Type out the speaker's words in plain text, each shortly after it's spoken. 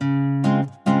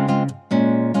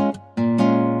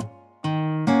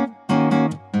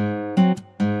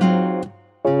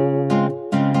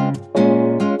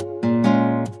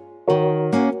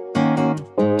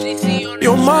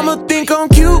mama think I'm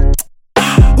cute.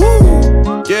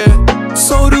 Ooh, yeah,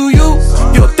 so do you.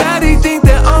 Your daddy think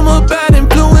that I'm a bad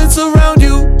influence around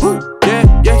you. Ooh,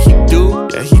 yeah, he do.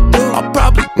 I'll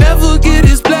probably never get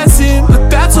his blessing, but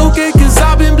that's okay, cause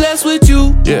I've been blessed with you.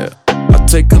 Yeah, I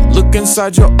take a look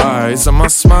inside your eyes, and my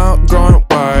smile growing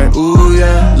wide. Ooh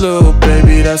yeah, little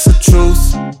baby, that's the truth.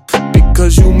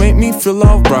 Because you make me feel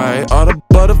alright. All the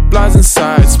butterflies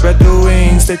inside spread their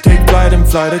wings, they take flight and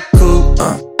fly the coop.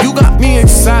 You got me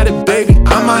excited, baby,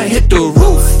 I might hit the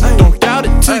roof. Don't doubt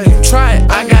it till you try it,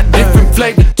 I got different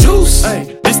flavored juice.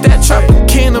 This that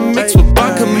Tropicana mixed with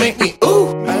vodka make me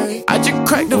ooh. I just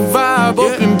cracked the vibe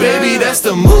open, baby, that's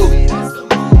the move.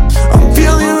 I'm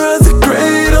feeling rather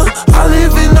greater, I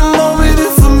live in the moment,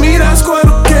 and for me that's quite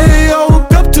okay. I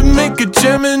woke up to make a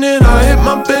gym and then I hit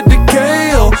my bed to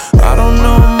KO. I don't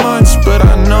know much, but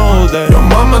I know that your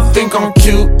mama think I'm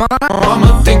cute.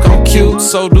 Mama think I'm cute,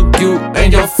 so do you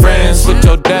and your friends. With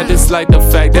your dad, it's like the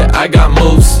fact that I got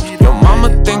moves. Your mama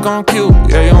think I'm cute,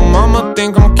 yeah, your mama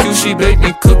think I'm cute. She baked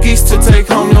me cookies to take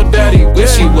home, your daddy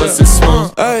wish he wasn't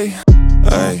smooth. Hey,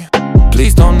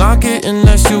 please don't knock it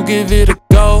unless you give it a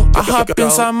go. I hop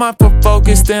inside my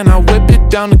Focus, then I whip it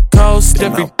down the coast.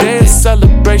 Every day is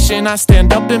celebration, I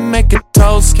stand up and make a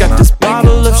toast. Got this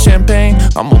bottle of champagne,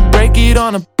 I'ma break it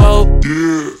on a boat.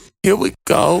 Here we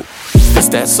go. It's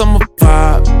that summer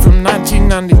vibe from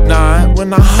 1999.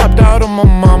 When I hopped out on my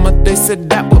mama, they said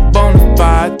that was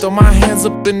bonafide. Throw my hands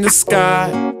up in the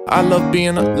sky, I love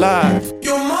being alive.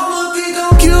 Your mama think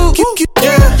I'm cute,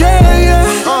 yeah.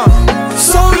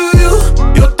 So do you.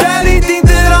 Your daddy think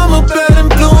that I'm a bad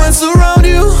influence around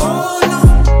you.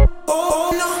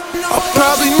 I'll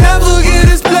probably never get